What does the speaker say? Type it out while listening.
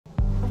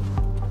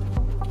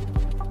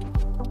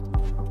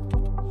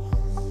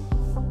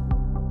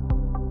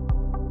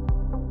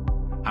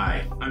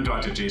I'm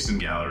Dr. Jason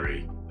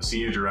Galary, the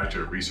Senior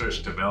Director of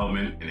Research,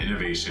 Development, and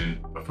Innovation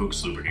for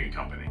Fuchs Lubricant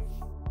Company.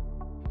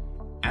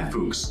 At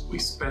Fuchs, we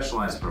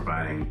specialize in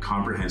providing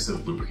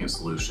comprehensive lubricant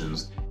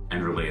solutions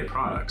and related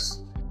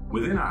products.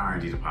 Within our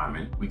R&D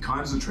department, we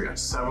concentrate on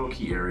several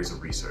key areas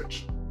of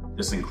research.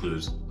 This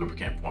includes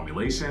lubricant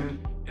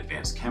formulation,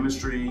 advanced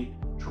chemistry,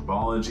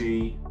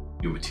 tribology,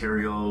 new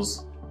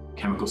materials,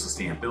 chemical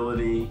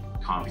sustainability,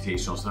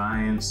 computational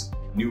science,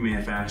 new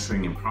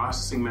manufacturing and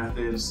processing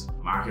methods,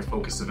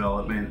 market-focused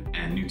development,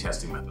 and new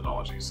testing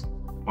methodologies.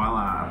 While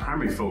our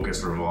primary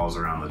focus revolves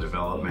around the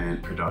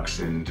development,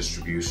 production,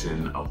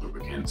 distribution of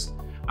lubricants,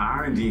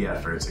 our R&D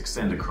efforts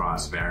extend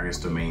across various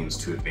domains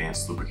to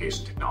advance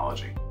lubrication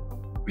technology.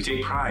 We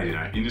take pride in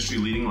our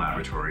industry-leading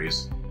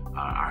laboratories,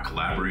 our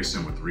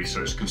collaboration with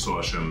research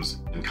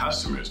consortiums and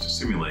customers to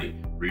simulate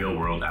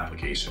real-world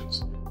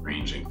applications,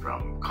 ranging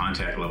from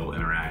contact-level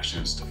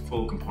interactions to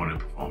full component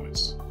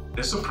performance.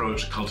 This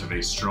approach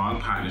cultivates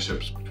strong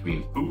partnerships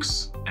between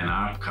Fuchs and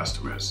our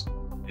customers,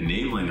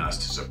 enabling us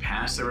to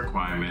surpass their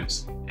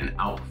requirements and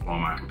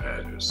outperform our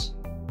competitors.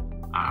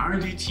 Our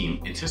R&D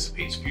team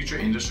anticipates future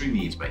industry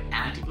needs by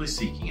actively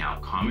seeking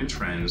out common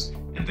trends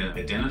and then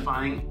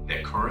identifying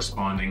their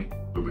corresponding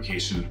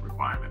lubrication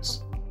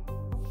requirements.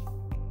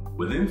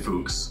 Within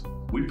Fuchs,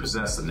 we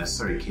possess the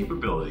necessary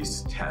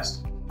capabilities to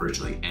test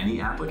virtually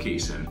any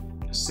application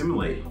and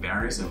simulate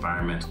various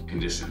environmental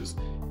conditions,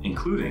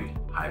 including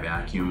high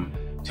vacuum,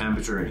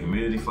 temperature and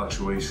humidity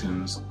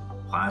fluctuations,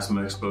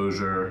 plasma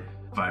exposure,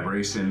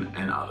 vibration,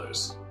 and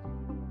others.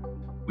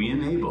 We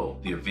enable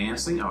the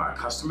advancing of our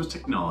customers'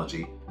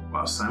 technology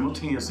while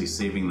simultaneously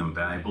saving them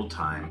valuable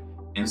time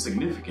and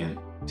significant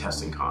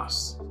testing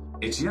costs.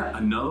 It's yet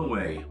another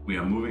way we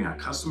are moving our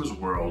customers'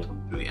 world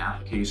through the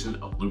application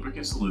of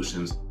lubricant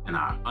solutions and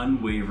our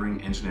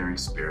unwavering engineering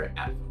spirit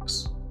at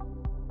Fuchs.